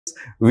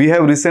We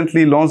have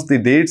recently launched the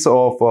dates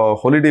of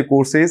holiday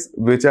courses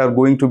which are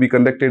going to be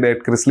conducted at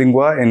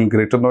Krislingua in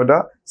Greater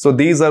Noida. So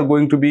these are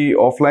going to be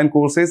offline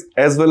courses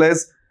as well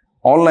as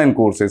online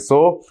courses.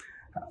 So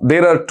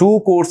there are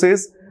two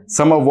courses,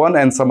 Summer 1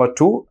 and Summer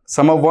 2.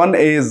 Summer 1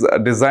 is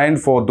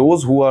designed for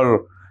those who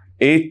are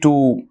 8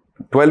 to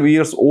 12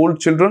 years old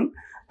children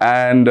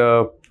and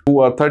who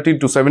are 13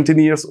 to 17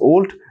 years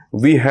old.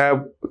 We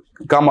have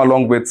come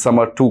along with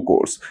Summer 2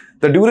 course.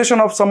 The duration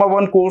of Summer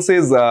 1 course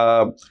is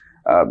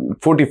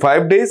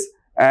 45 days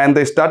and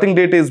the starting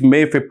date is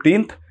May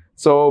 15th.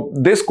 So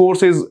this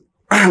course is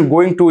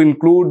going to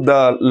include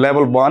the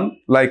level 1,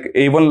 like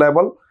A1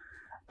 level,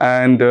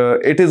 and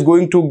it is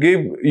going to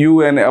give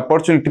you an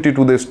opportunity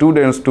to the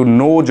students to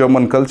know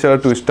German culture,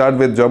 to start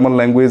with German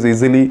language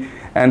easily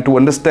and to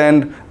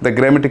understand the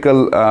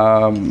grammatical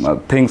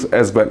things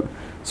as well.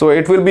 So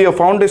it will be a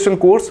foundation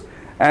course,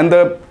 and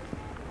the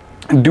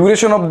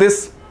duration of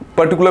this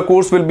particular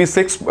course will be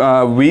 6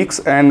 weeks,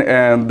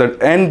 and the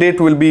end date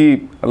will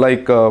be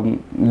like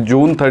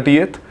June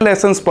 30th.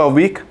 Lessons per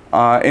week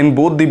in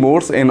both the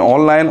modes, in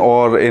online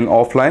or in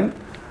offline.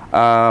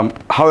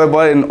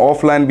 However, in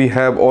offline we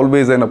have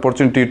always an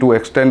opportunity to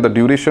extend the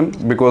duration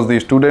because the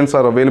students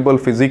are available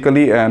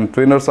physically and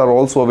trainers are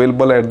also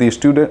available at the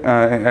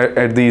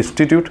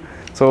institute.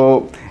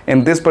 So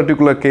in this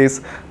particular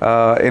case,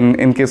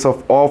 in case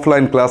of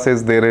offline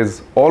classes, there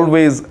is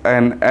always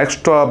an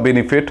extra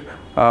benefit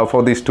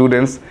for the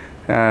students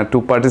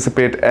to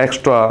participate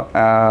extra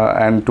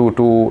and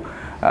to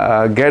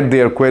get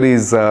their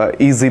queries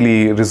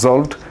easily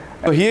resolved.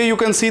 So here you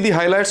can see the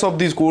highlights of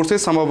these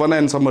courses, Summer 1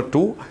 and Summer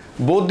 2.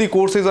 Both the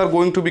courses are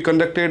going to be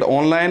conducted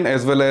online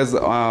as well as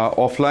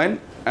offline,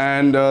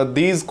 and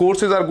these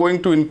courses are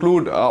going to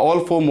include all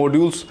 4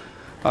 modules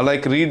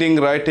like reading,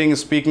 writing,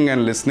 speaking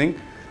and listening.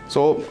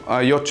 So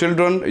your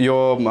children,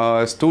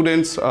 your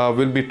students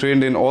will be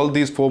trained in all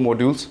these 4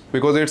 modules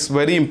because it's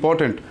very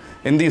important.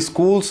 In the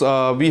schools,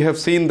 we have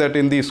seen that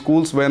in the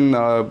schools when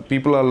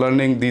people are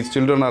learning, these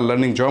children are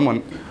learning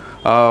German,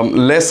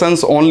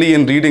 lessons only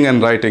in reading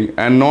and writing,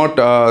 and not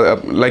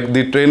like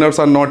the trainers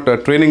are not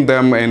training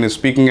them in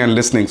speaking and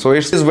listening. So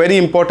it is very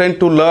important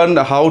to learn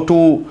how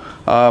to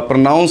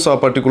pronounce a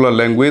particular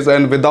language,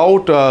 and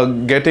without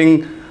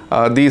getting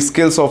the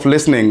skills of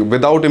listening,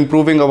 without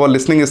improving our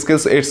listening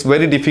skills, it's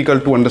very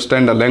difficult to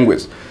understand a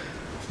language.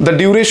 The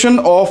duration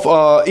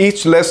of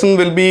each lesson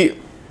will be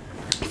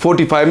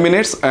 45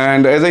 minutes,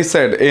 and as I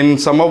said, in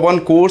Summer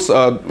 1 course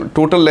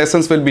total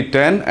lessons will be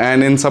 10,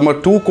 and in Summer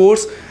 2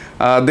 course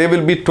there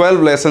will be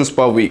 12 lessons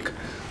per week.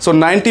 So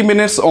 90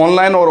 minutes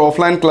online or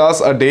offline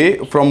class a day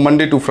from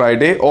Monday to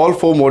Friday. All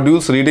 4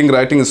 modules, reading,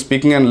 writing,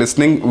 speaking and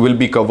listening, will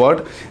be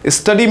covered.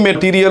 Study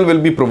material will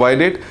be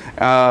provided.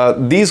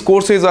 These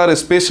courses are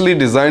especially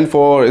designed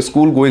for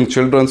school going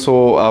children,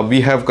 so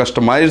we have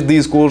customized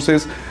these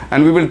courses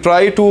and we will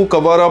try to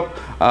cover up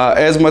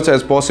as much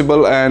as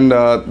possible, and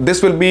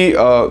this will be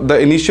the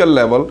initial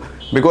level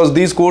because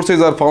these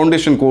courses are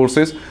foundation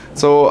courses.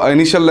 So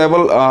initial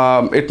level,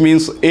 it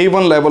means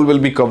A1 level will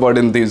be covered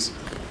in these.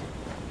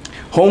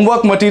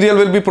 Homework material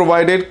will be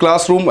provided,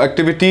 classroom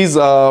activities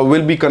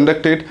will be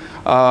conducted,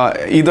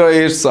 either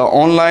it's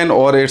online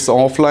or it's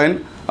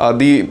offline.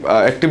 The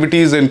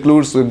activities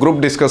includes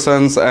group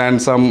discussions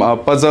and some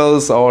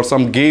puzzles or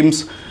some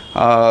games.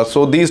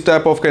 So these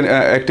type of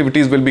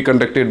activities will be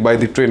conducted by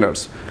the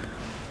trainers.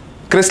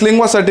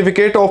 Krislingua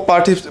certificate of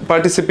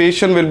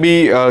participation will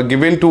be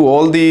given to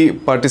all the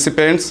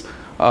participants,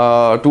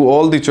 to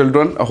all the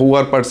children who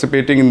are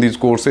participating in these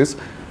courses,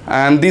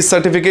 and these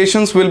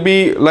certifications will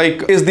be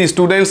like, if the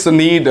students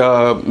need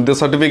the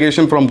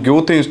certification from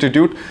Goethe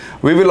Institute,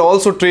 we will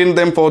also train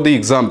them for the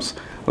exams.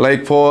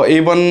 Like for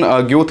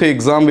A1 Goethe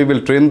exam, we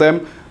will train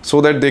them so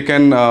that they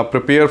can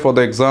prepare for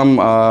the exam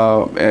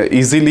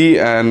easily,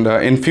 and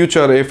in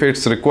future if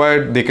it's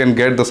required, they can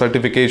get the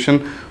certification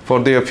for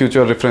their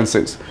future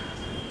references.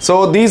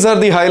 So these are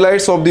the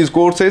highlights of these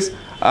courses.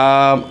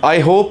 I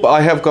hope I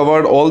have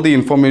covered all the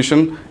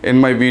information in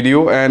my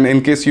video, and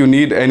in case you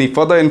need any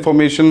further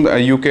information,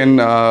 you can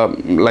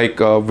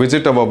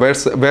visit our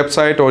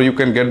website, or you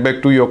can get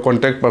back to your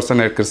contact person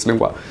at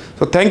Krislingua.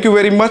 So thank you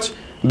very much.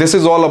 This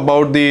is all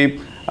about the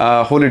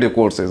holiday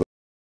courses.